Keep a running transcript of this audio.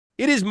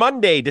It is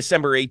Monday,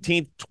 December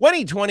 18th,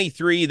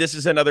 2023. This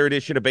is another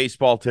edition of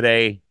Baseball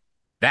Today.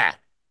 That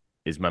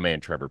is my man,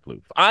 Trevor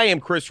Plouffe. I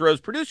am Chris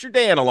Rose, producer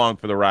Dan along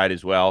for the ride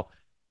as well.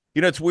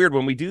 You know, it's weird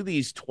when we do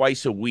these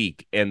twice a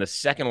week and the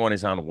second one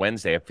is on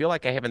Wednesday. I feel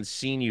like I haven't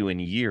seen you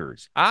in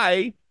years.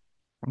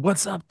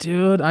 What's up,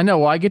 dude? I know.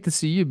 Well, I get to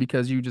see you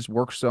because you just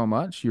work so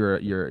much. You're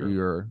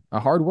a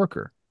hard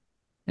worker,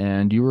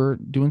 and you were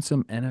doing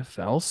some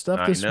NFL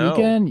stuff I this know.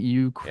 weekend.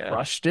 You Yeah.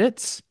 crushed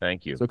it.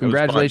 Thank you. So It was fun.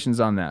 congratulations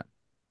on that.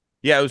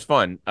 Yeah, it was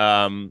fun.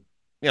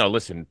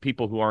 Listen,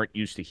 people who aren't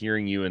used to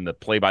hearing you in the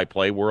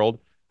play-by-play world,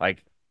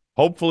 like,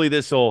 hopefully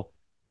this will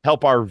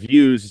help our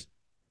views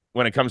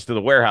when it comes to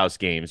the warehouse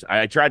games.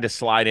 I tried to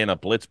slide in a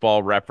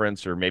blitzball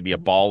reference or maybe a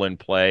ball in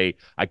play.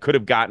 I could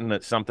have gotten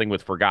something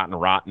with Forgotten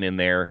Rotten in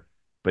there,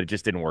 but it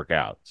just didn't work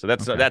out. So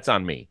that's Okay, that's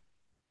on me.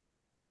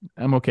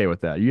 I'm okay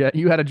with that.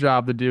 You had a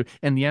job to do,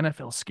 and the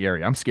NFL's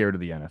scary. I'm scared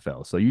of the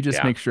NFL. So you just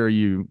Yeah. make sure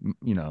you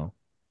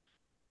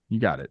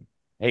got it.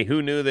 Hey,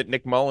 who knew that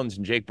Nick Mullins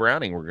and Jake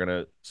Browning were going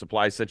to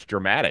supply such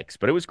dramatics?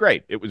 But it was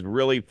great. It was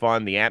really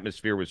fun. The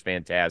atmosphere was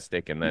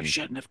fantastic. And You then,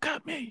 shouldn't have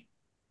cut me.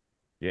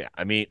 yeah,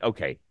 I mean,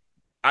 okay.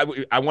 I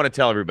want to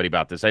tell everybody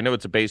about this. I know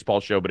it's a baseball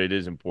show, but it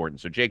is important.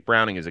 So Jake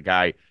Browning is a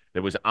guy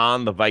that was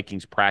on the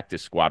Vikings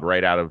practice squad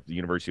right out of the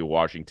University of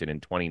Washington in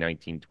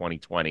 2019,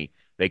 2020.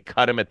 They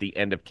cut him at the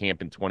end of camp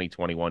in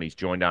 2021. He's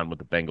joined on with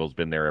the Bengals,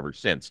 been there ever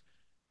since.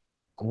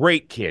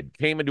 Great kid.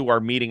 Came into our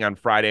meeting on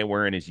Friday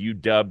wearing his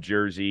UW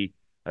jersey,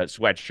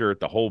 sweatshirt,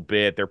 the whole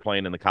bit. They're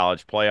playing in the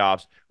college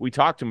playoffs. We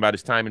talked to him about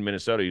his time in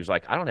Minnesota. He was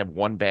like, I don't have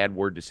one bad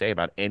word to say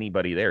about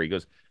anybody there. He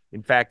goes,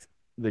 in fact,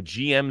 the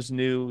GMs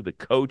knew, the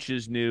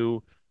coaches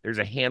knew. There's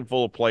a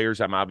handful of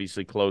players I'm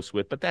obviously close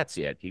with, but that's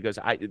it. He goes,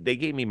 they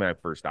gave me my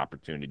first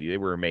opportunity. They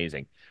were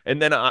amazing.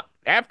 And then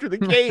after the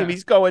game,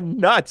 he's going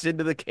nuts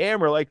into the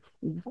camera, like,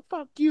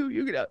 fuck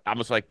you. I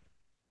was like,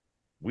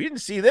 we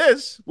didn't see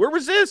this. Where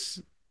was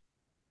this?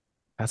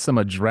 That's some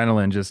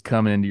adrenaline just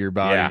coming into your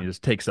body Yeah, and it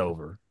just takes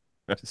over.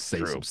 Just say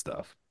some true.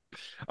 stuff.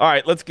 All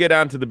right, let's get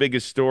on to the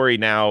biggest story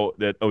now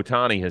that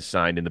Otani has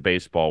signed in the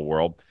baseball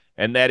world,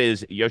 and that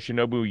is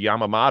Yoshinobu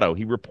Yamamoto.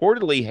 He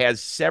reportedly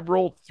has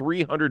several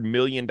 $300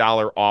 million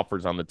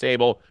offers on the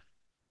table.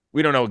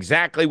 We don't know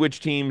exactly which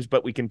teams,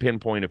 but we can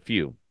pinpoint a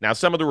few. Now,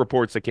 some of the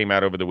reports that came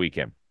out over the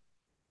weekend.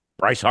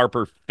 Bryce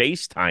Harper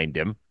FaceTimed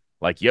him,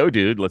 like, yo,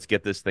 dude, let's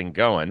get this thing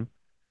going.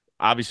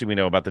 Obviously, we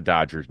know about the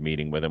Dodgers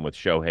meeting with him with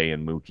Shohei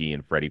and Mookie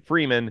and Freddie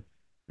Freeman.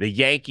 The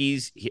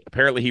Yankees,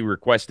 apparently he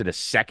requested a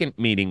second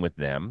meeting with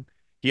them.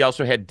 He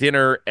also had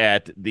dinner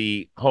at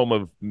the home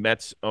of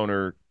Mets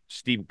owner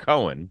Steve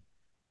Cohen.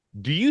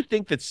 Do you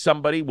think that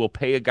somebody will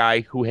pay a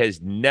guy who has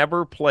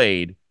never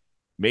played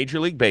Major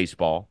League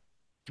Baseball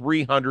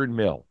 300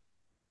 mil?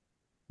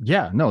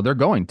 Yeah, no, they're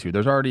going to.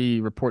 There's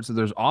already reports that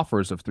there's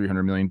offers of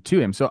 300 million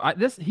to him. So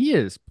this he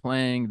is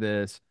playing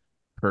this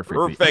perfectly.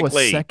 Oh, a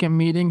Perfectly. second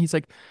meeting. He's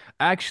like,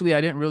 actually,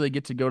 I didn't really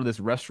get to go to this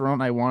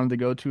restaurant I wanted to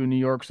go to in New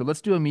York, so let's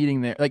do a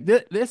meeting there. Like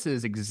this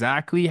is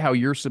exactly how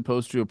you're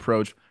supposed to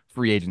approach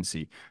free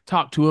agency.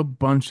 Talk to a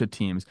bunch of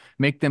teams,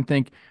 make them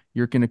think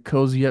you're going to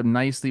cozy up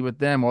nicely with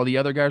them. While the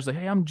other guys are like,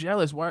 hey, I'm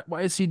jealous. Why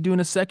is he doing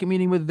a second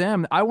meeting with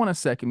them? I want a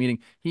second meeting.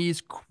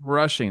 He's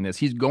crushing this.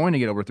 He's going to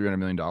get over $300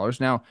 million.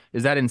 Now,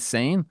 is that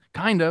insane?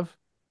 Kind of.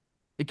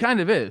 It kind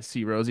of is,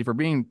 see, Rosie, for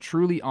being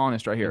truly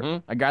honest right here.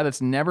 Mm-hmm. A guy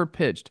that's never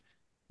pitched,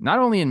 not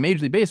only in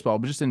Major League Baseball,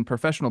 but just in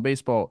professional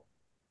baseball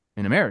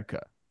in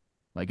America.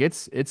 Like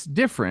it's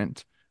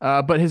different.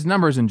 But his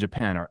numbers in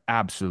Japan are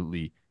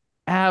absolutely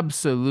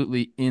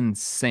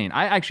insane.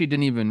 I actually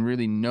didn't even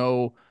really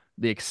know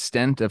the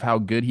extent of how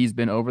good he's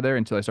been over there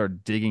until I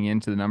started digging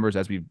into the numbers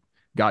as we've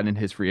gotten into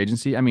his free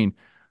agency. I mean,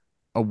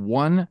 a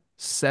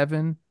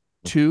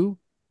 1.72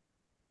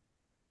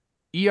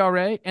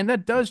 ERA, and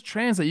that does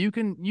translate.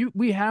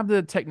 We have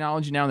the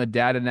technology now and the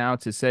data now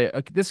to say,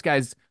 okay, this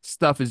guy's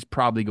stuff is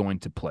probably going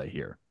to play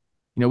here.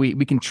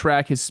 We can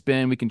track his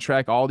spin, we can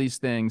track all these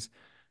things.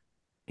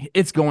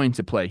 It's going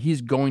to play.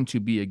 He's going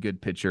to be a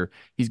good pitcher.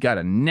 He's got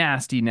a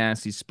nasty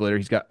splitter.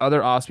 He's got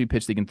other off-speed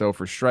pitch they can throw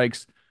for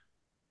strikes.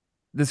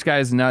 This guy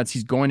is nuts.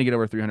 He's going to get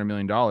over $300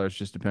 million.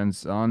 Just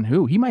depends on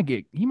who. He might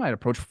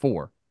approach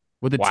four.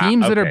 With the Wow.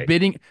 teams that are Okay.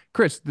 bidding,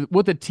 Chris,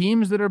 with the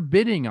teams that are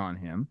bidding on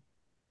him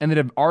and that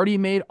have already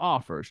made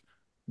offers,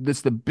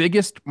 that's the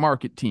biggest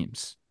market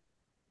teams.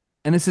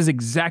 And this is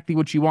exactly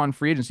what you want in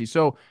free agency.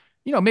 So,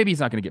 maybe he's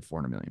not going to get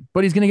 400 million,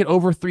 but he's going to get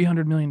over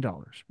 $300 million,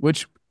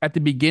 which at the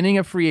beginning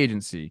of free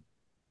agency,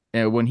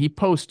 when he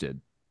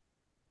posted,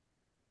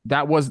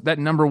 that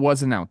number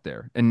wasn't out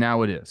there, and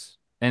now it is,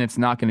 and it's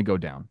not going to go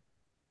down.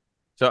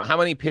 So, how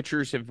many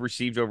pitchers have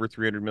received over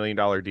 $300 million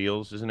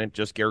deals? Isn't it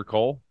just Garrett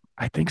Cole?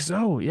 I think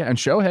so. Yeah, and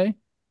Shohei,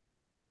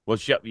 Well,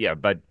 yeah,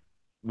 but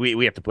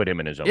we have to put him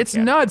in his own it's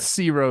nuts. category.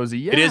 See,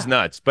 Rosie, It is yeah,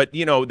 nuts. But,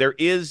 there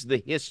is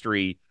the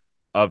history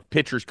of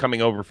pitchers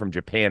coming over from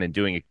Japan and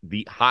doing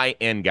the high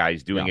end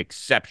guys doing yeah,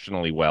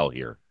 exceptionally well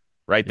here,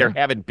 right? There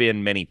yeah. haven't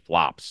been many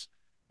flops,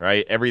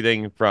 right?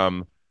 Everything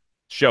from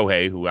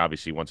Shohei, who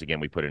obviously, once again,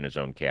 we put in his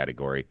own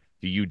category,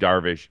 to Yu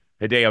Darvish,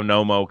 Hideo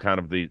Nomo, kind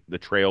of the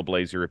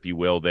trailblazer, if you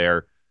will,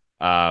 there.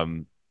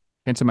 Um,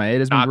 Kenta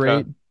Maeda's been great.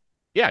 Tanaka,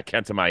 yeah,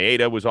 Kenta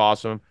Maeda was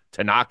awesome.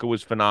 Tanaka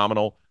was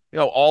phenomenal.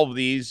 All of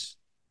these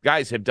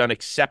guys have done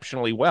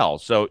exceptionally well.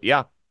 So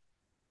yeah,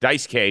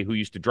 Dice K, who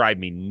used to drive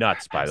me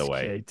nuts, by the Nice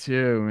way. K too,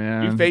 You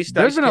man. face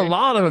There's Dice been a K?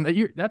 lot of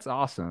them. That's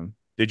awesome.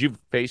 Did you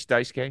face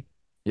Dice K?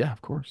 Yeah,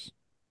 of course.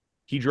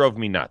 He drove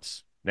me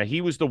nuts. Now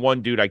he was the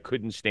one dude I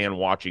couldn't stand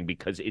watching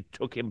because it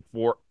took him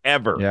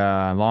forever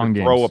Yeah, to long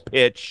throw a games.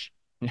 pitch.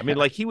 I mean,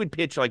 Yeah. like he would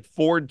pitch like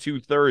 4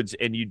 2/3,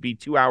 and you'd be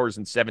 2 hours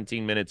and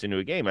 17 minutes into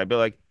a game. I'd be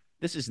like,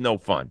 this is no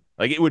fun.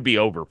 Like it would be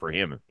over for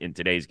him in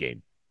today's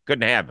game.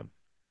 Couldn't have him.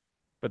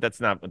 But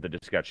that's not what the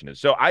discussion is.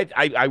 So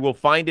I will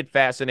find it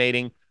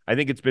fascinating. I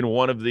think it's been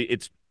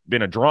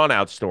a drawn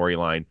out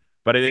storyline,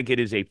 but I think it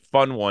is a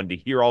fun one to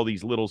hear all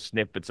these little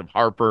snippets of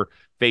Harper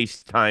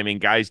FaceTiming,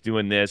 guys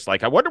doing this.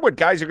 Like, I wonder what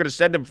guys are going to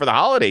send him for the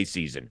holiday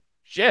season.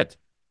 Shit.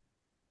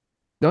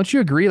 Don't you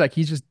agree? Like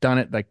he's just done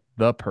it like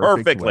the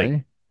perfect Perfectly.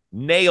 way.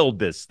 Nailed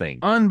this thing.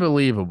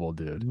 Unbelievable,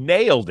 dude.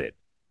 Nailed it.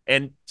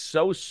 And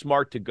so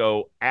smart to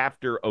go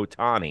after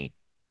Otani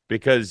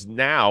because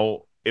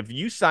now if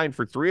you sign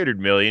for 300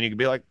 million, you can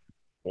be like,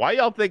 why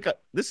y'all think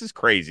this is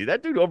crazy?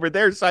 That dude over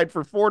there signed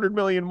for 400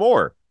 million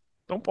more.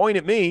 Don't point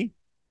at me.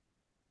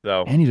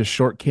 So, And he's a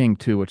short king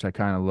too, which I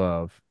kind of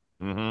love.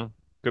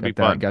 could be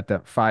Got fun. that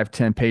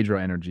 5'10" Pedro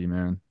energy,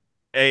 man.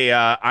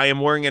 I am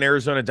wearing an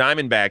Arizona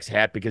Diamondbacks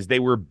hat because they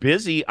were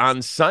busy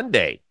on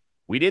Sunday.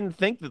 We didn't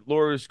think that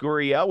Lourdes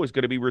Gurriel was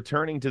going to be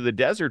returning to the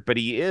desert, but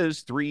he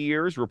is. 3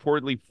 years,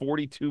 reportedly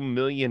 42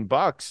 million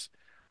bucks.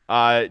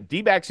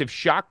 D-backs have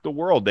shocked the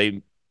world.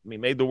 They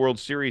made the World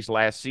Series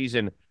last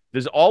season.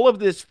 Does all of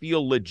this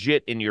feel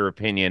legit in your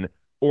opinion,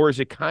 or is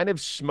it kind of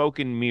smoke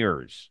and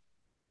mirrors?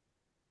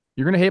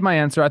 You're gonna hate my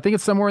answer. I think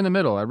it's somewhere in the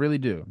middle. I really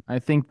do. I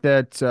think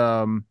that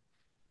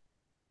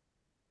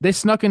they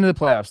snuck into the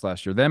playoffs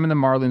last year. Them and the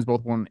Marlins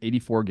both won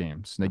 84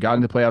 games. They got Mm-hmm.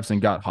 into the playoffs and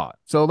got hot.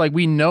 So like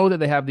we know that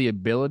they have the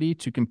ability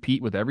to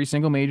compete with every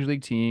single major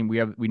league team.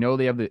 We know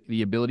they have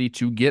the ability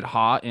to get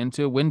hot and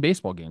to win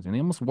baseball games. And they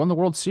almost won the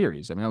World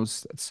Series. I mean,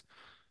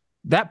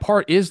 that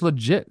part is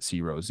legit,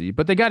 see Rosie,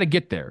 but they got to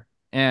get there.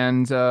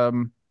 And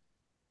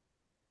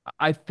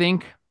I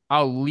think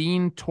I'll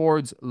lean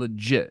towards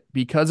legit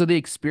because of the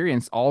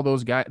experience. All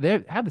those guys,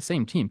 they had the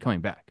same team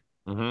coming back,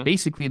 Mm-hmm.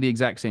 basically the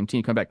exact same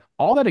team coming back.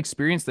 All that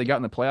experience they got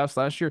in the playoffs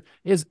last year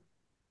is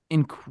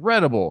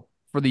incredible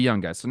for the young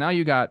guys. So now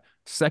you got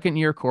second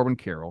year Corbin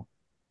Carroll.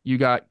 You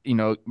got,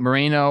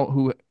 Moreno,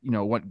 who,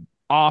 went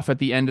off at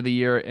the end of the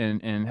year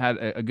and had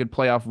a good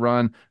playoff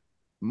run,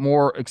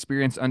 more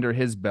experience under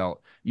his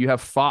belt. You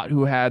have Fott,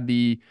 who had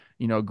the,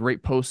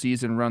 great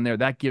postseason run there.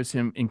 That gives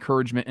him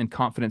encouragement and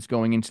confidence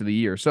going into the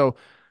year. So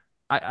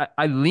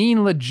I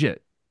lean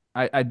legit.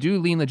 I do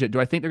lean legit.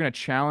 Do I think they're going to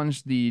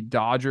challenge the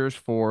Dodgers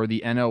for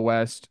the NL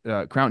West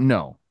crown?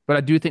 No. But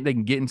I do think they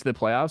can get into the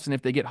playoffs. And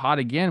if they get hot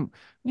again,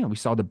 we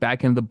saw the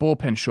back end of the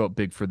bullpen show up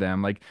big for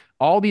them. Like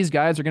all these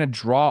guys are going to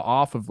draw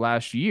off of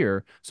last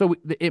year. So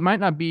it might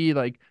not be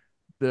like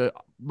the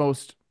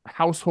most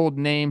household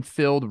name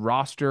filled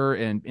roster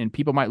and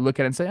people might look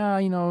at it and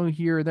say,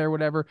 here or there,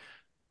 whatever.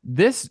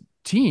 This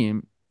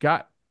team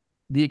got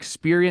the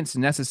experience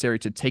necessary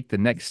to take the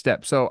next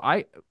step. So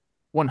I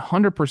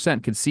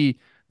 100% could see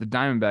the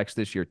Diamondbacks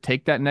this year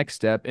take that next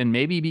step and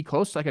maybe be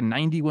close to like a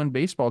 90-win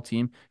baseball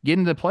team, get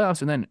into the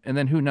playoffs, and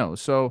then who knows?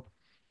 So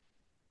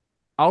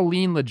I'll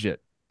lean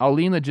legit. I'll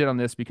lean legit on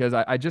this because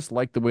I just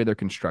like the way they're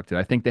constructed.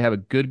 I think they have a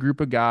good group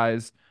of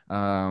guys.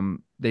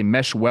 They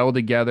mesh well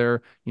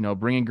together.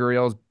 Bringing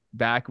Gurriel's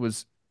back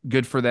was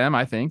good for them,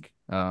 I think.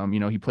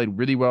 He played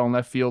really well in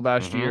left field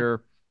last Mm-hmm.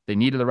 year. They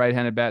needed the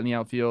right-handed bat in the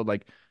outfield.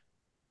 Like,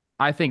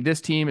 I think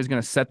this team is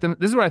going to set them.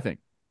 This is what I think.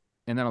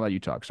 And then I'll let you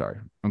talk. Sorry,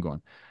 I'm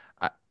going.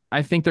 I,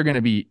 I think they're going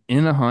to be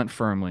in the hunt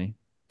firmly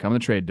come the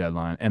trade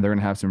deadline, and they're going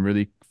to have some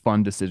really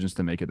fun decisions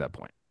to make at that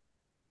point.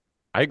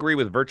 I agree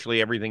with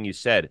virtually everything you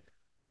said.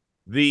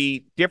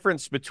 The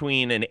difference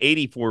between an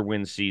 84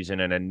 win season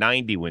and a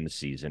 90 win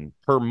season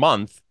per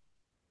month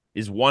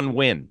is one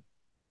win.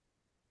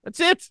 That's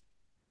it.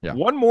 Yeah.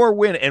 One more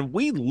win. And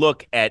we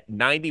look at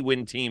 90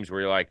 win teams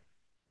where you're like,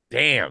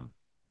 damn,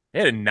 they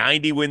had a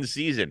 90 win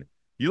season.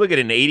 You look at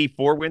an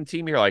 84 win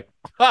team, you're like,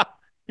 ha,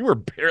 you were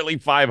barely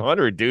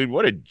 500, dude.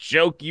 What a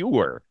joke you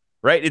were.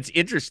 Right? It's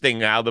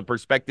interesting how the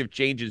perspective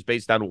changes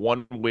based on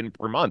one win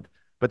per month.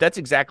 But that's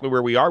exactly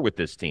where we are with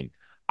this team.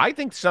 I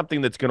think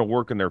something that's going to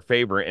work in their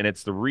favor, and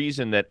it's the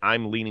reason that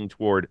I'm leaning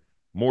toward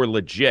more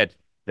legit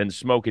than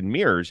smoke and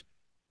mirrors,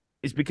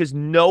 is because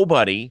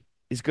nobody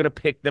is going to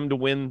pick them to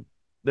win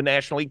the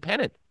National League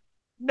pennant.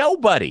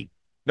 Nobody.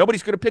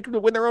 Nobody's going to pick them to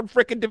win their own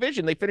freaking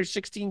division. They finished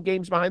 16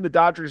 games behind the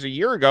Dodgers a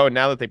year ago, and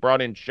now that they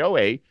brought in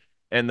Shohei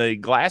and the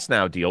Glass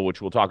deal, which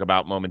we'll talk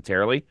about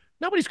momentarily,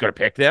 nobody's going to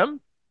pick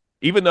them,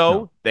 even No.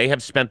 though they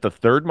have spent the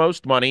third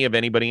most money of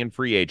anybody in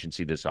free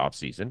agency this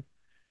offseason.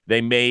 They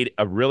made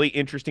a really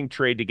interesting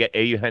trade to get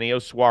Eugenio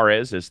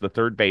Suarez as the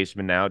third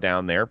baseman now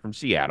down there from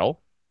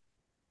Seattle.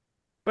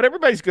 But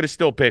everybody's going to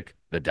still pick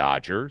the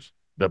Dodgers,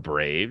 the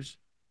Braves,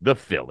 the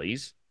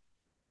Phillies.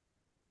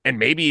 And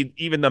maybe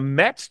even the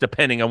Mets,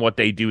 depending on what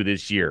they do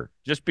this year,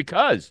 just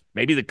because.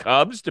 Maybe the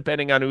Cubs,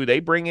 depending on who they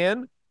bring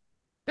in.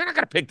 They're not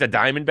going to pick the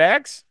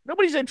Diamondbacks.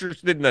 Nobody's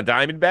interested in the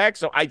Diamondbacks.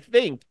 So I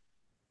think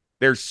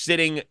they're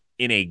sitting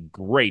in a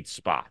great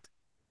spot.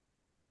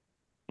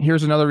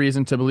 Here's another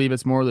reason to believe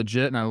it's more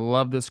legit, and I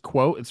love this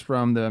quote. It's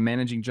from the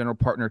managing general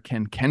partner,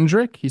 Ken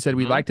Kendrick. He said,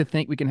 "We'd Hmm. like to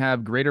think we can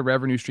have greater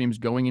revenue streams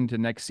going into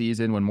next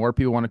season when more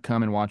people want to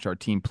come and watch our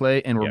team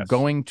play, and we're Yes.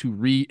 going to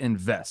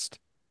reinvest."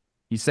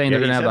 He's saying Yeah,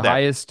 they're going he to have said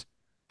the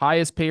that.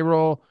 highest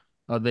payroll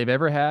they've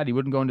ever had. He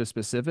wouldn't go into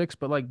specifics,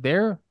 but like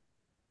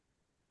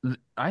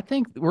I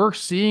think we're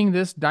seeing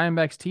this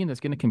Diamondbacks team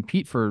that's going to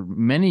compete for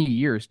many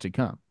years to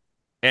come.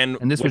 And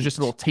And this was just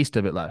a little taste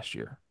of it last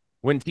year.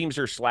 when teams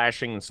are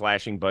slashing and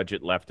slashing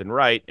budget left and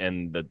right,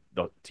 and the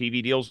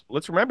TV deals,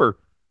 let's remember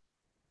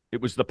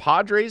it was the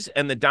Padres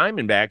and the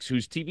Diamondbacks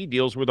whose TV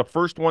deals were the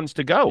first ones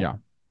to go. Yeah.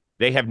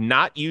 They have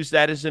not used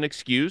that as an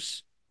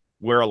excuse,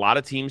 where a lot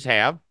of teams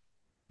have.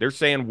 They're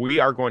saying we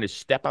are going to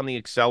step on the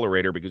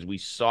accelerator because we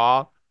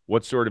saw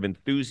what sort of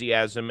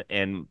enthusiasm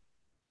and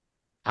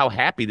how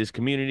happy this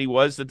community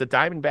was that the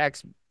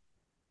Diamondbacks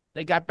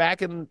they got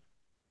back in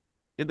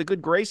the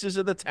good graces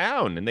of the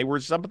town, and they were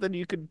something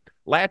you could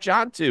latch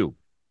onto.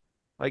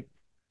 Like,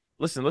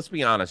 listen, let's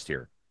be honest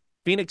here.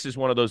 Phoenix is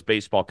one of those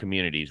baseball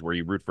communities where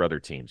you root for other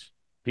teams.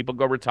 People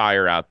go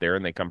retire out there,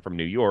 and they come from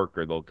New York,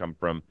 or they'll come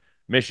from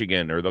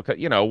Michigan, or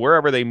they'll,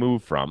 wherever they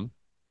move from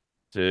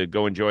to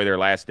go enjoy their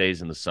last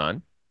days in the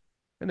sun,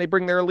 and they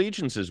bring their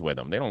allegiances with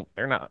them.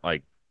 They're not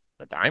like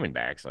the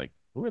Diamondbacks. Like,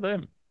 who are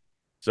them?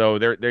 So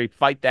they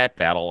fight that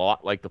battle a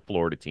lot like the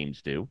Florida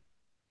teams do.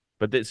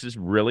 But this is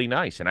really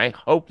nice, and I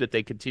hope that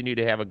they continue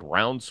to have a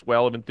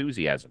groundswell of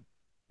enthusiasm.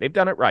 They've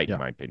done it right, in Yeah.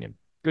 my opinion.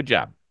 Good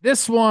job.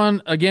 This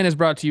one, again, is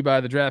brought to you by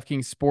the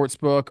DraftKings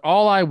Sportsbook.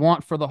 All I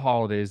want for the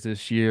holidays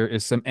this year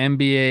is some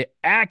NBA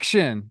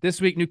action.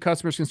 This week, new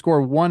customers can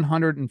score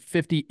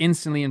 150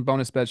 instantly in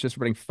bonus bets just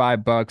for betting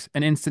 $5.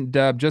 An instant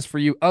dub just for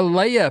you. A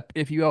layup,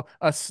 if you will,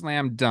 a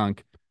slam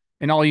dunk.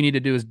 And all you need to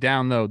do is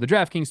download the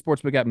DraftKings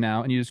Sportsbook app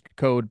now and use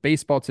code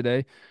baseball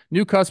today.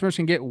 New customers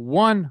can get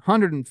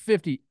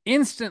 150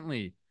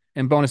 instantly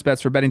in bonus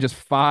bets for betting just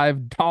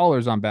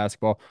 $5 on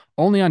basketball.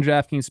 Only on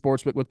DraftKings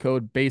Sportsbook with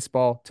code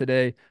baseball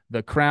today.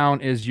 The crown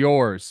is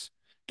yours.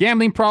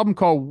 Gambling problem?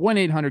 Call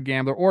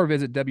 1-800-GAMBLER or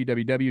visit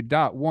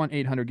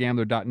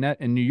www.1800gambler.net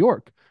in New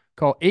York.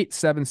 Call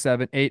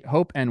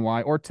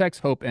 877-8-HOPE-NY or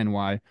text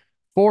HOPE-NY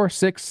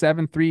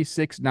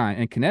 467-369.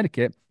 In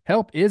Connecticut,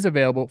 help is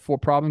available for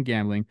problem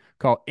gambling.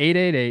 Call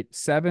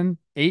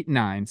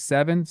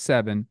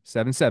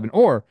 888-789-7777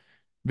 or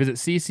visit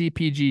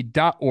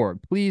ccpg.org.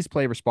 Please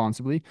play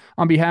responsibly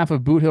on behalf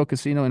of Boot Hill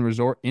Casino and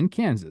Resort in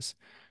Kansas.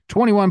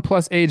 21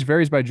 plus age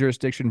varies by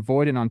jurisdiction,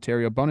 void in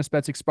Ontario. Bonus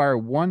bets expire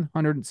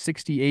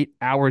 168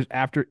 hours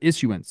after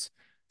issuance.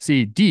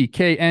 See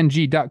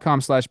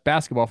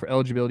dkng.com/basketball for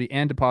eligibility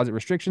and deposit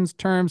restrictions,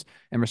 terms,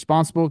 and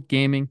responsible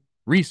gaming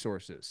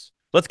resources.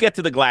 Let's get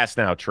to the Glass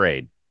Now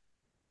trade.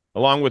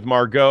 Along with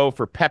Margot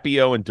for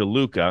Pepio and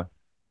DeLuca,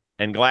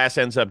 and Glass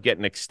ends up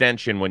getting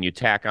extension when you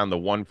tack on the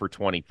 1 for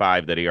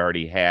 25 that he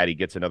already had. He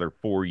gets another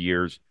 4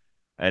 years,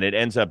 and it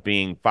ends up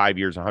being 5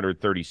 years,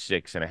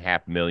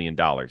 $136.5 million.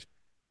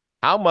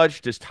 How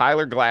much does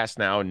Tyler Glass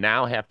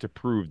now have to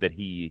prove that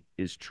he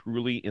is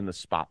truly in the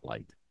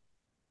spotlight?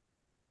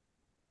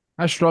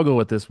 I struggle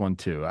with this one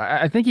too.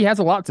 I think he has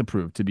a lot to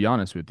prove, to be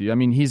honest with you. I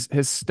mean, his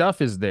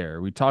stuff is there.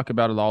 We talk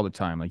about it all the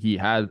time. Like he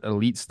had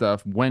elite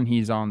stuff when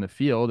he's on the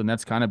field, and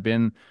that's kind of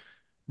been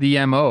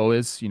the MO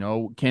is,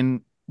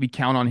 can we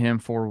count on him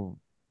for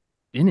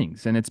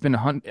innings? And it's been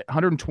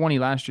 120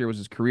 last year was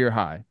his career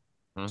high.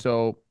 Hmm?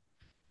 So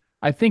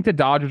I think the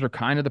Dodgers are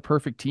kind of the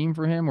perfect team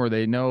for him where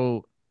they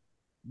know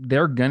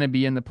they're going to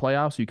be in the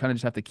playoffs. So you kind of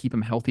just have to keep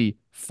him healthy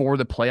for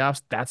the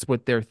playoffs. That's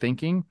what they're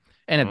thinking.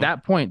 And at Hmm?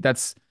 that point,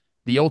 that's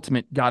the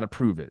ultimate got to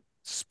prove it,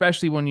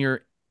 especially when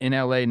you're in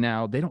LA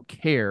now. They don't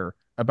care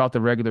about the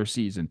regular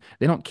season.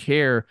 They don't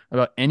care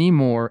about any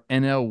more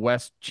NL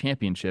West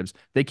championships.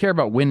 They care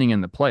about winning in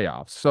the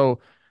playoffs.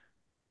 So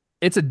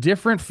it's a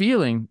different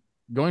feeling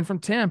going from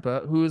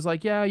Tampa, who is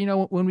like, yeah,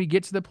 when we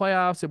get to the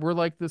playoffs, we're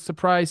like the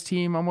surprise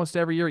team almost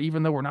every year,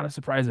 even though we're not a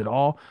surprise at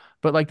all.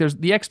 But like there's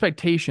the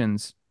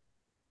expectations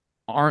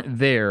aren't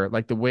there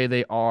like the way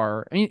they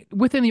are. I mean,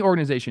 within the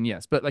organization,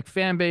 yes, but like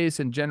fan base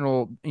and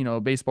general,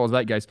 baseball's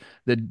that guys,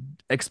 the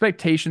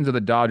expectations of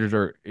the Dodgers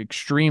are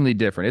extremely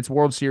different. It's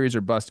World Series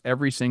or bust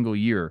every single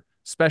year,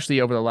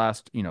 especially over the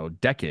last,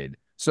 decade.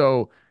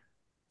 So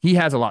he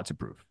has a lot to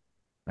prove,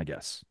 I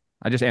guess.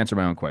 I just answered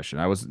my own question.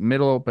 I was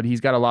middle, but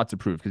he's got a lot to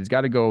prove because he's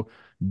got to go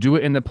do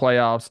it in the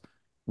playoffs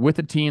with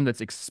a team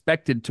that's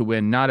expected to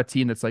win, not a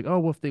team that's like, oh,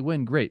 well, if they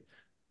win, great.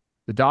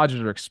 The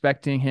Dodgers are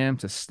expecting him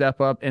to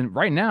step up. And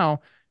right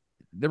now,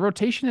 the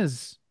rotation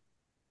is,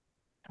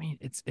 I mean,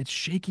 it's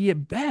shaky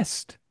at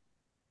best.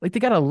 Like they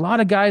got a lot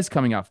of guys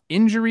coming off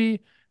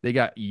injury. They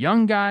got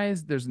young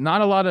guys. There's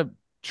not a lot of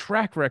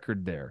track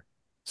record there.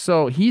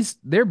 So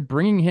they're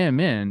bringing him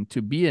in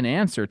to be an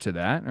answer to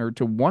that, or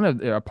to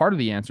a part of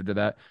the answer to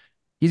that.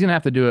 he's gonna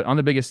have to do it on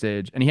the biggest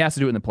stage, and he has to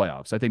do it in the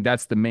playoffs. I think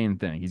that's the main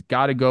thing. He's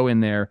got to go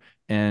in there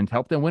and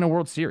help them win a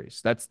World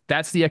Series.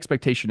 That's the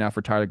expectation now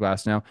for Tyler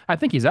Glass. Now, I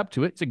think he's up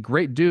to it. He's a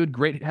great dude,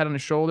 great head on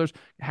his shoulders,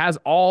 has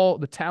all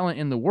the talent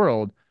in the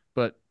world.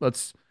 But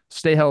let's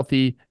stay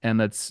healthy and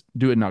let's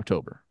do it in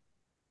October.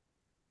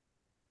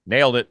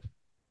 Nailed it.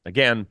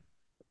 Again,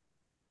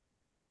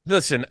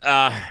 listen,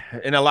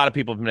 and a lot of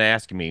people have been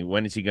asking me,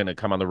 when is he going to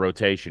come on the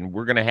rotation?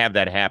 We're going to have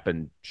that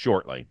happen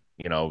shortly.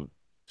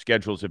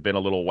 Schedules have been a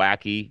little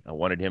wacky. I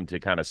wanted him to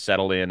kind of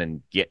settle in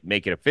and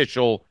make it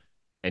official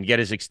and get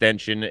his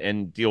extension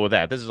and deal with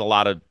that. This is a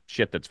lot of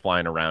shit that's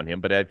flying around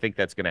him, but I think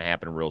that's going to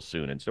happen real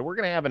soon. And so we're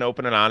going to have an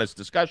open and honest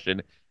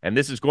discussion. And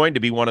this is going to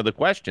be one of the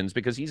questions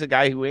because he's a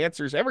guy who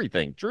answers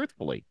everything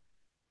truthfully.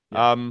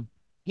 Yeah. Um,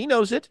 he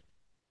knows it.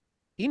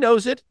 He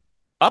knows it.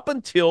 Up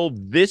until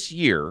this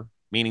year,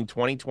 meaning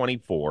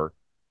 2024,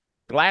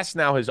 Glass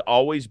now has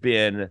always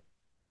been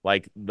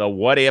like the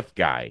what if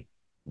guy.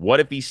 What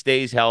if he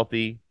stays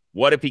healthy?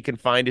 What if he can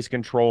find his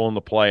control in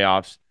the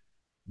playoffs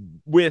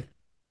with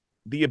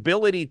the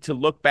ability to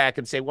look back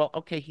and say, well,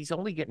 okay, he's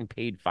only getting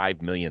paid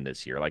 $5 million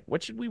this year. Like,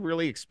 what should we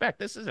really expect?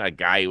 This isn't a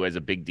guy who has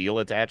a big deal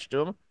attached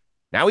to him.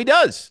 Now he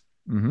does.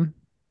 Mm-hmm.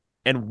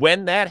 And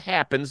when that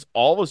happens,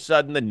 all of a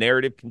sudden the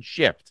narrative can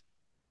shift.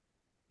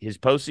 His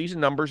postseason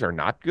numbers are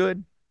not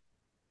good.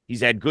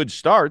 He's had good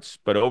starts,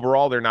 but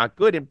overall they're not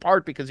good, in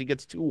part because he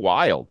gets too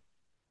wild.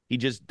 He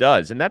just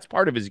does. And that's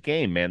part of his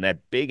game, man.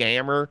 That big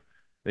hammer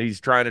that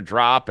he's trying to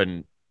drop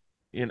and,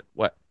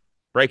 what?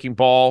 Breaking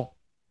ball.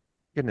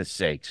 Goodness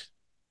sakes.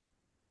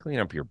 Clean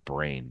up your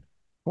brain.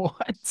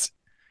 What?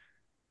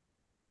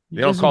 You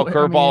They don't just, call I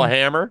curveball a mean,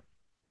 hammer?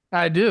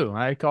 I do.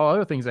 I call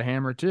other things a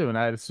hammer too, and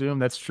I'd assume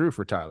that's true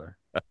for Tyler.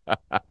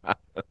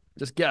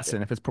 Just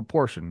guessing if it's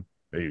proportion.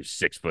 You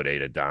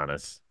 6'8"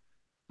 Adonis.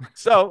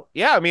 So,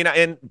 yeah, I mean,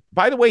 and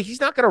by the way, he's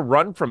not going to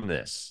run from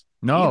this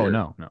No, either.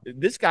 no, no.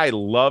 This guy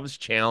loves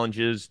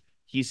challenges.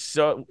 He's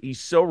so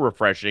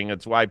refreshing.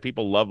 That's why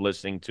people love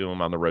listening to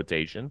him on the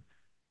rotation.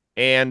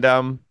 And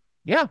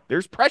yeah,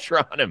 there's pressure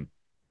on him.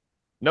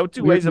 No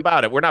two We, ways we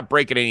about it. We're not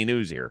breaking any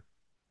news here.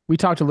 we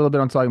talked a little bit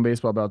on Talking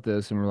Baseball about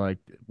this, and we're like,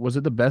 was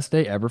it the best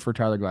day ever for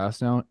Tyler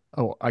Glasnow?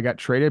 Oh, I got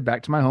traded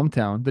back to my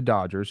hometown, the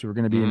Dodgers, who are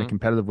going to be in a Hmm.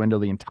 competitive window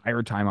the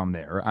entire time I'm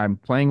there. I'm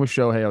playing with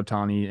Shohei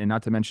Ohtani, and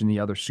not to mention the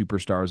other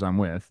superstars I'm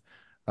with.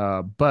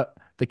 But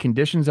the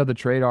conditions of the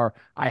trade are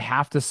I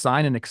have to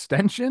sign an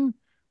extension.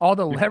 All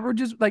the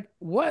leverages, like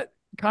what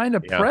kind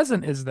of Yeah.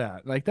 present is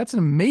that? Like that's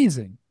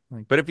amazing.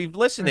 Like But if you've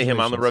listened to him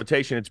on the congratulations.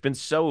 rotation, it's been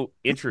so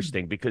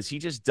interesting because he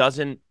just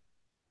doesn't.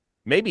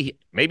 Maybe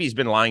he's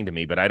been lying to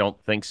me, but I don't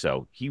think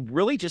so. He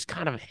really just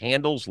kind of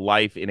handles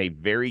life in a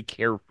very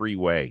carefree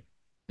way.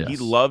 He Yes,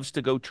 loves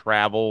to go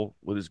travel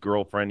with his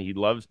girlfriend. He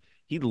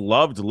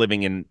loved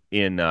living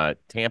in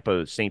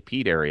Tampa, St.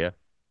 Pete area.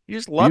 He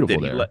just loved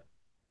beautiful it. there.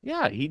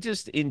 Yeah, he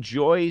just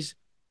enjoys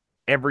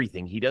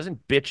everything. He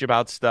doesn't bitch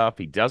about stuff.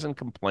 He doesn't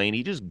complain.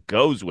 He just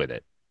goes with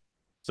it.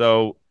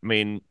 So, I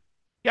mean,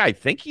 yeah, I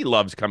think he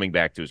loves coming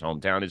back to his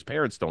hometown. His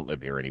parents don't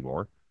live here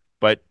anymore,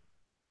 but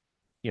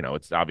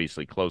it's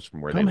obviously close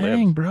from where they Come live.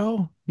 hang,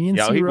 bro. Me and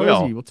Yeah, C he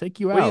Rosie, will. we'll take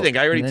you What do you out, think?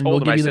 I and already then we'll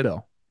told him. I give you the said,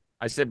 bill.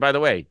 by the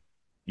way,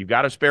 you've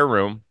got a spare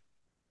room.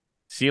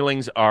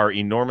 Ceilings are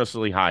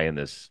enormously high in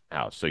this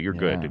house, so you're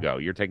good to Yeah, go.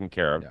 You're taken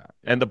care of. yeah,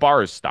 yeah. And the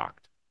bar is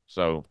stocked.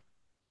 So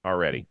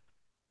already.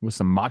 With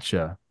some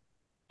matcha.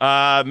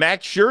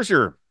 Max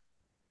Scherzer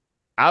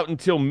out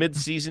until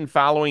midseason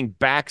following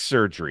back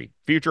surgery.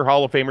 Future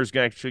Hall of Famer is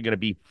actually going to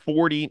be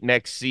 40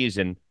 next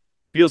season.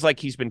 Feels like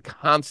he's been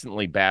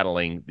constantly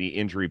battling the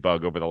injury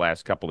bug over the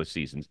last couple of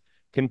seasons.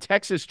 Can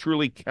Texas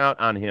truly count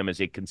on him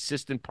as a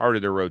consistent part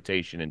of their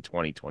rotation in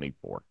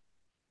 2024?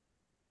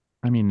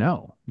 I mean,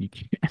 no, you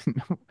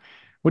can't.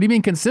 What do you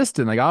mean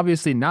consistent? Like,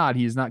 obviously not.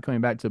 He's not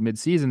coming back to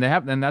midseason. They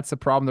have, and that's the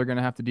problem they're going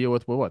to have to deal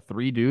with. Well, what,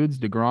 three dudes?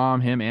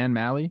 DeGrom, him, and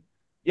Malley.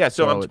 Yeah,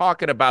 so I'm So it's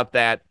talking about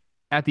that,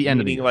 at the end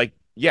of the meaning year. like,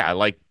 yeah,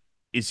 like,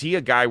 is he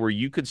a guy where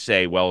you could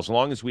say, well, as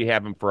long as we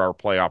have him for our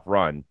playoff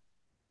run,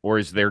 or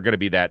is there going to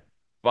be that,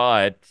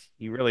 but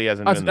he really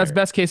hasn't That's, been that's there?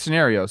 best case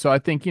scenario. So I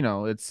think,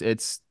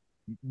 it's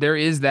there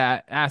is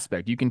that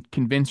aspect. You can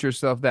convince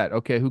yourself that,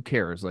 okay, who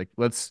cares? Like,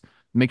 let's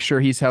make sure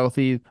he's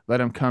healthy,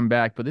 let him come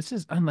back. But this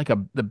is unlike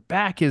the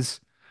back is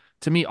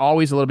to me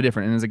always a little bit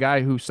different. And as a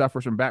guy who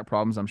suffers from back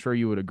problems, I'm sure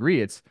you would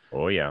agree. It's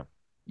Oh, yeah.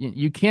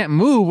 you can't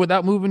move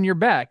without moving your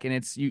back. And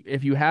it's you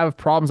if you have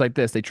problems like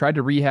this, they tried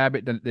to rehab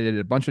it, they did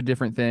a bunch of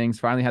different things,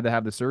 finally had to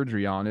have the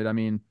surgery on it. I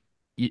mean,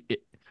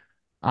 it,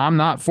 I'm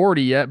not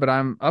 40 yet, but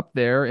I'm up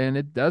there, and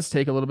it does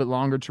take a little bit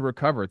longer to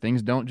recover.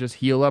 Things don't just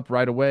heal up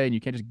right away, and you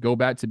can't just go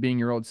back to being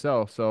your old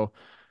self. So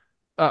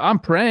I'm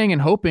praying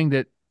and hoping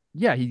that,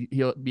 yeah,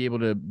 he'll be able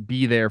to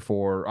be there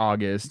for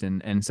August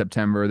and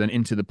September, then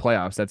into the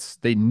playoffs.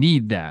 They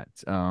need that,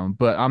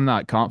 but I'm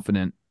not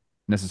confident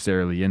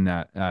necessarily in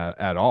that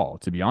at all.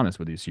 To be honest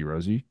with you, C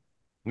Rosie.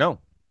 No.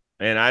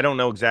 And I don't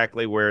know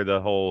exactly where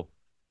the whole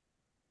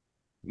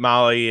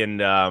Molly and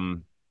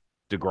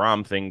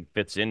DeGrom thing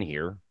fits in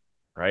here,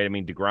 right? I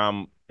mean,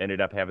 DeGrom ended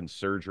up having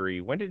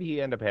surgery. When did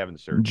he end up having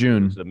surgery? It was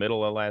June. the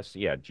middle of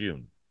yeah,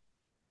 June.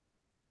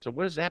 So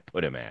what does that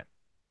put him at?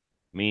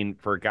 I mean,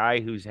 for a guy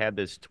who's had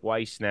this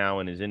twice now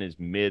and is in his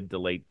mid to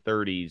late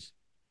 30s,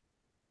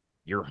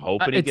 you're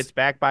hoping he gets It's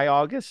back by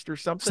August or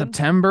something?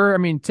 September. I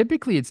mean,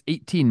 typically it's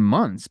 18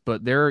 months,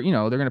 but they're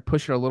going to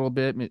push it a little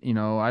bit.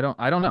 I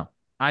don't know.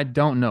 I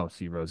don't know,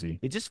 see Rosie.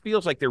 It just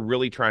feels like they're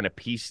really trying to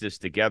piece this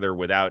together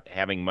without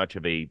having much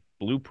of a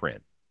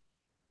blueprint.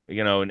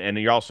 And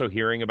you're also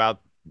hearing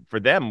about for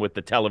them with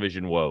the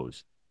television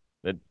woes.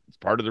 That's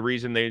part of the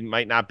reason they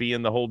might not be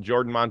in the whole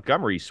Jordan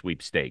Montgomery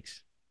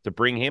sweepstakes to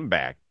bring him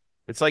back.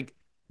 It's like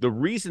the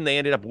reason they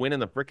ended up winning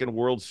the freaking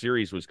World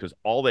Series was because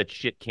all that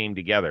shit came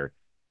together.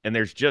 And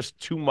there's just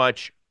too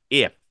much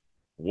if.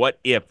 What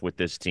if with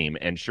this team?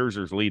 And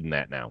Scherzer's leading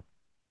that now.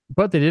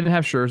 But they didn't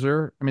have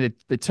Scherzer. I mean,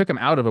 they took him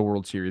out of a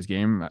World Series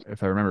game,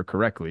 if I remember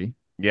correctly.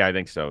 Yeah, I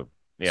think so.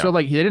 So Yeah.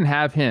 like they didn't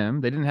have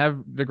him, they didn't have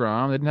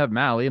DeGrom, they didn't have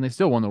Malley, and they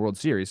still won the World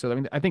Series. So I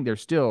mean, I think they're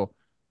still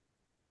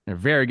in a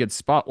very good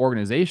spot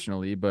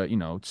organizationally. But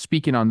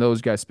speaking on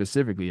those guys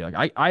specifically,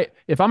 like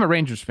if I'm a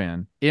Rangers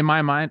fan, in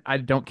my mind, I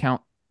don't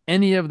count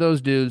any of those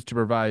dudes to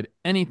provide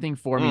anything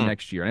for me Mm.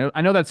 next year.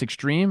 I know that's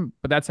extreme,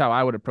 but that's how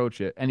I would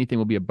approach it. Anything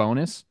will be a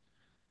bonus.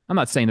 I'm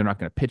not saying they're not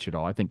going to pitch at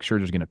all. I think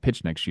Scherzer's going to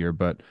pitch next year,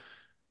 but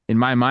in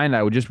my mind,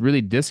 I would just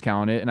really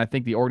discount it. And I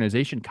think the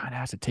organization kind of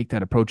has to take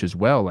that approach as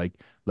well. Like,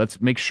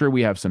 let's make sure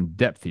we have some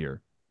depth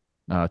here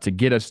to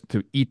get us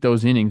to eat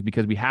those innings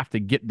because we have to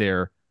get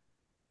there,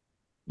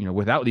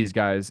 without these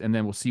guys, and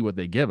then we'll see what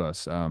they give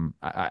us.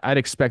 I'd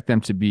expect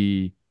them to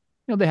be,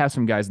 they have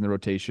some guys in the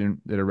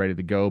rotation that are ready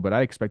to go, but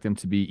I expect them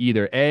to be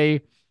either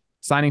A,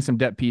 signing some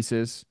depth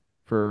pieces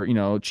for,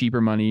 cheaper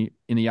money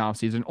in the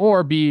offseason,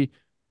 or B,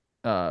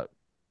 uh,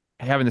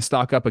 having to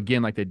stock up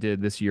again like they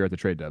did this year at the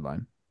trade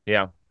deadline.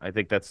 Yeah, I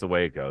think that's the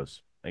way it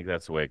goes. I think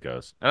that's the way it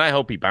goes. And I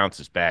hope he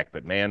bounces back.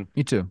 But man,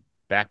 Me too.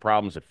 back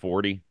problems at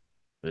 40,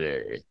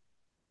 I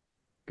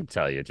can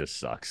tell you it just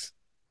sucks.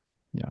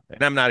 Yeah.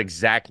 And I'm not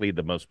exactly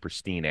the most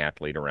pristine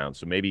athlete around.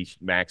 So maybe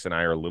Max and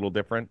I are a little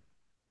different, A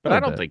but I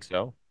little don't bit. think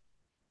so.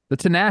 The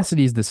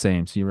tenacity is the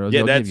same, see, Rosie.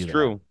 Yeah, I'll give that's you that.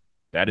 true.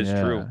 That is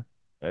true. Yeah.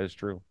 That is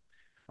true.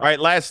 All right,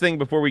 last thing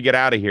before we get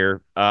out of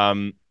here.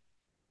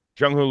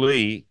 Jung-Hoo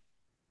Lee,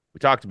 we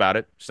talked about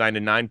it, signed a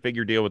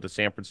nine-figure deal with the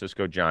San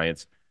Francisco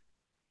Giants,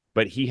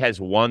 but he has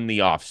won the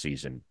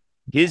offseason.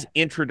 His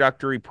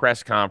introductory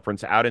press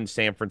conference out in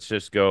San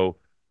Francisco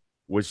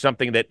was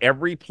something that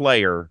every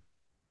player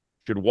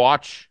should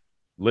watch,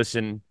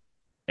 listen,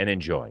 and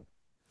enjoy.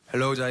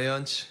 Hello,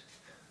 Giants.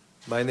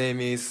 My name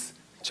is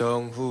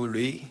Jung-Hoo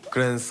Lee,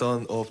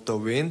 grandson of the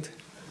wind,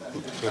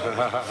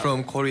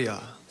 from Korea.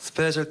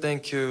 Special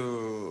thank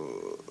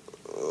you,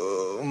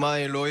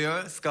 my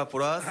lawyer, Scott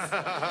Boras.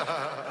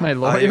 My I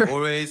lawyer.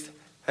 always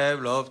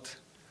have loved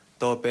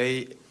the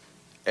Bay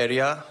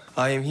Area.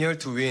 I am here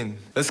to win.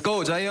 Let's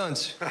go,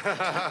 Giants.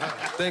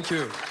 Thank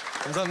you.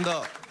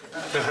 감사합니다.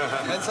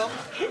 Handsome?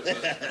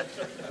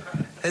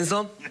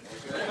 Handsome?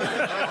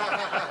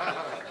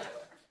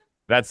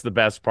 That's the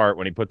best part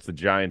when he puts the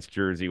Giants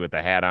jersey with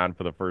the hat on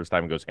for the first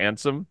time and goes,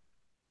 handsome,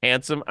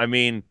 handsome. I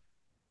mean,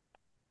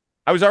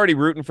 I was already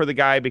rooting for the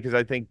guy because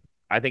I think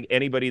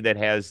anybody that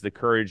has the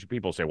courage,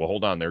 people say, well,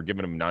 hold on, they're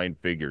giving him nine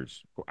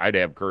figures. I'd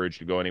have courage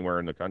to go anywhere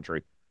in the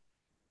country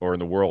or in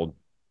the world,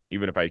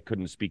 even if I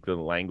couldn't speak the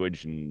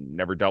language and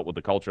never dealt with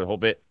the culture the whole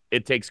bit.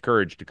 It takes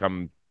courage to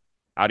come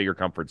out of your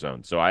comfort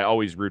zone. So I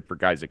always root for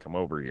guys that come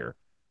over here.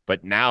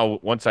 But now,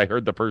 once I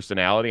heard the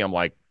personality, I'm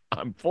like,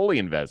 I'm fully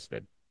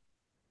invested.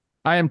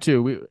 I am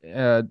too.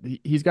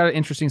 He's got an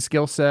interesting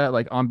skill set,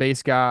 like on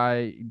base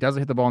guy, doesn't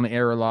hit the ball in the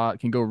air a lot,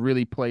 can go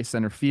really play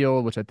center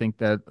field, which I think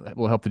that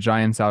will help the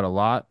Giants out a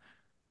lot.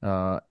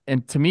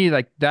 And to me,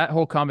 like that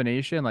whole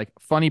combination, like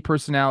funny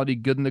personality,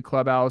 good in the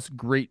clubhouse,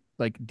 great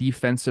like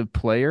defensive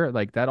player,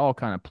 like that all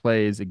kind of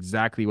plays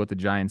exactly what the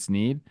Giants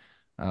need.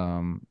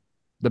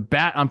 The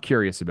bat, I'm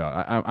curious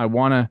about. I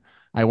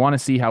wanna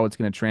see how it's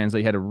going to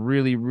translate. He had a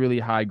really really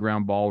high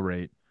ground ball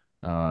rate,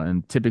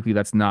 and typically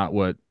that's not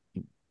what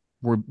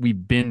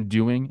we've been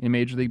doing in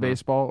Major League Mhm.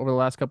 Baseball over the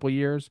last couple of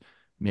years.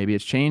 Maybe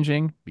it's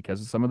changing because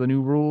of some of the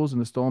new rules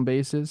and the stolen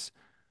bases.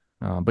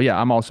 But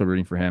yeah, I'm also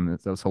rooting for him.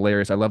 That was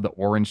hilarious. I love the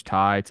orange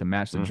tie to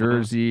match the Mhm.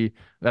 jersey.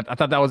 I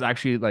thought that was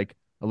actually like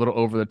a little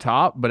over the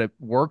top, but it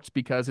worked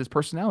because his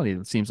personality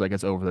it seems like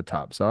it's over the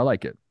top. So I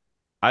like it.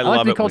 I I like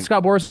love that he it called when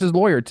Scott Boras his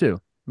lawyer too.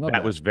 Love that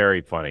that. was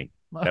very funny.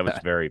 Love That was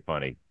that. very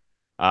funny.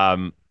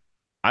 Um,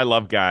 I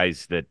love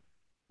guys that,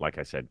 like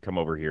I said, come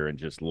over here and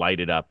just light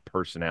it up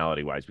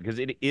personality wise because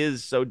it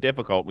is so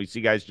difficult. We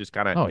see guys just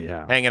kind of Oh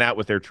yeah. hanging out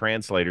with their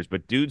translators,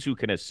 but dudes who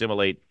can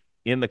assimilate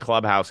in the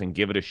clubhouse and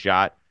give it a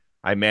shot,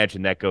 I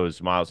imagine that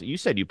goes miles. You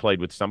said you played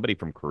with somebody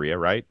from Korea,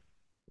 right?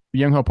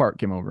 Young Ho Park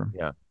came over.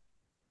 Yeah.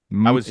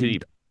 How M- was he?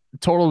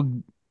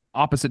 Total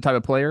opposite type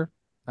of player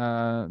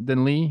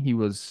than Lee. He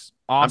was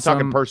I'm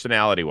talking awesome.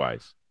 personality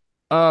wise.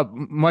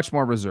 Much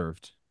more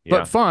reserved, but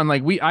Yeah. fun.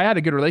 Like I had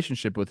a good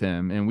relationship with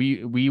him, and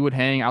we would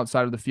hang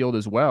outside of the field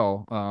as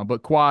well.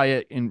 But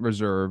quiet and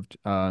reserved.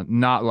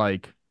 Not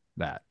like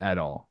that at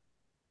all.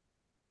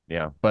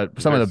 Yeah. But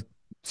There's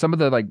some of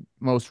the like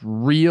most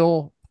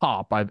real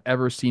pop I've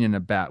ever seen in a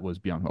bat was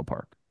Byung Ho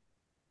Park.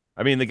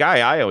 I mean, the guy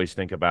I always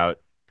think about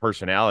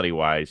personality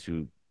wise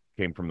who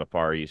came from the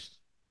Far East,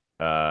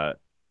 uh,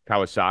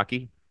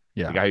 Kawasaki,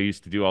 the Yeah, guy who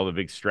used to do all the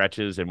big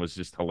stretches and was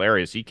just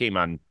hilarious. He came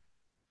on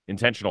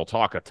Intentional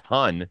Talk a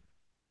ton.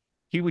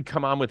 He would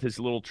come on with his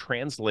little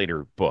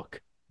translator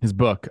book. his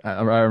book. I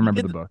He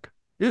remember the did, book.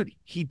 dude,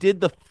 he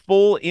did the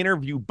full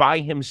interview by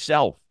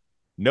himself.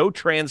 No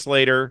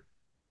translator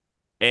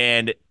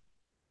and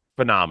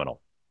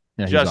phenomenal.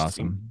 Yeah, he's Just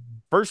awesome.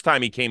 first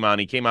time he came on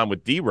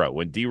with D-Row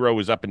when D-Row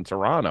was up in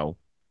Toronto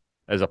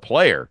as a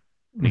player.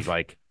 And he's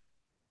like,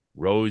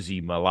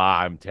 Rosie Mala,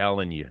 I'm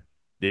telling you,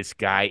 this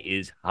guy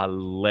is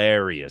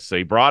hilarious. So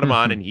he brought him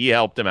on and he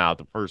helped him out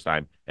the first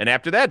time. And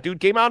after that, dude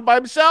came on by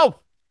himself.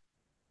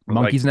 I was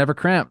like, Monkeys never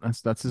cramp.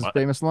 That's his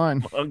famous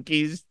line.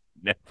 monkeys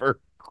never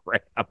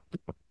crap.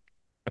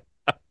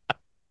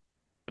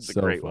 That's a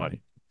So great one.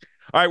 funny.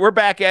 All right, we're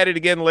back at it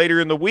again later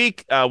in the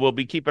week. We'll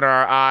be keeping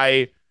our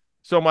eye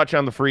so much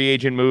on the free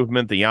agent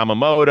movement, the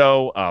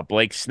Yamamoto,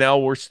 Blake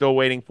Snell, we're still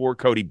waiting for.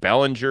 Cody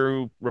Bellinger,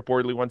 who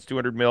reportedly wants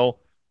 200 mil.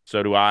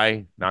 So do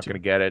I. Not going to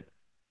get it.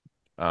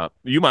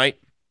 You might.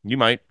 You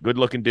might. Good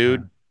looking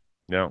dude.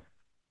 No.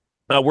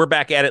 We're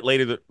back at it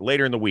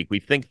later in the week.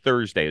 We think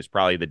Thursday is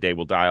probably the day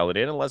we'll dial it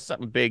in, unless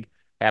something big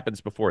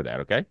happens before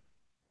that. Okay.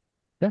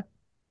 Yeah.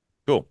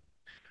 Cool.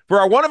 For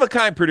our one of a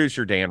kind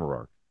producer Dan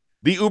Rourke,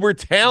 the uber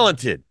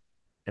talented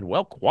and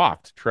well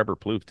coiffed Trevor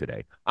Plouffe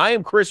today. I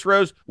am Chris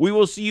Rose. We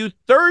will see you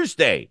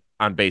Thursday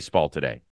on Baseball Today.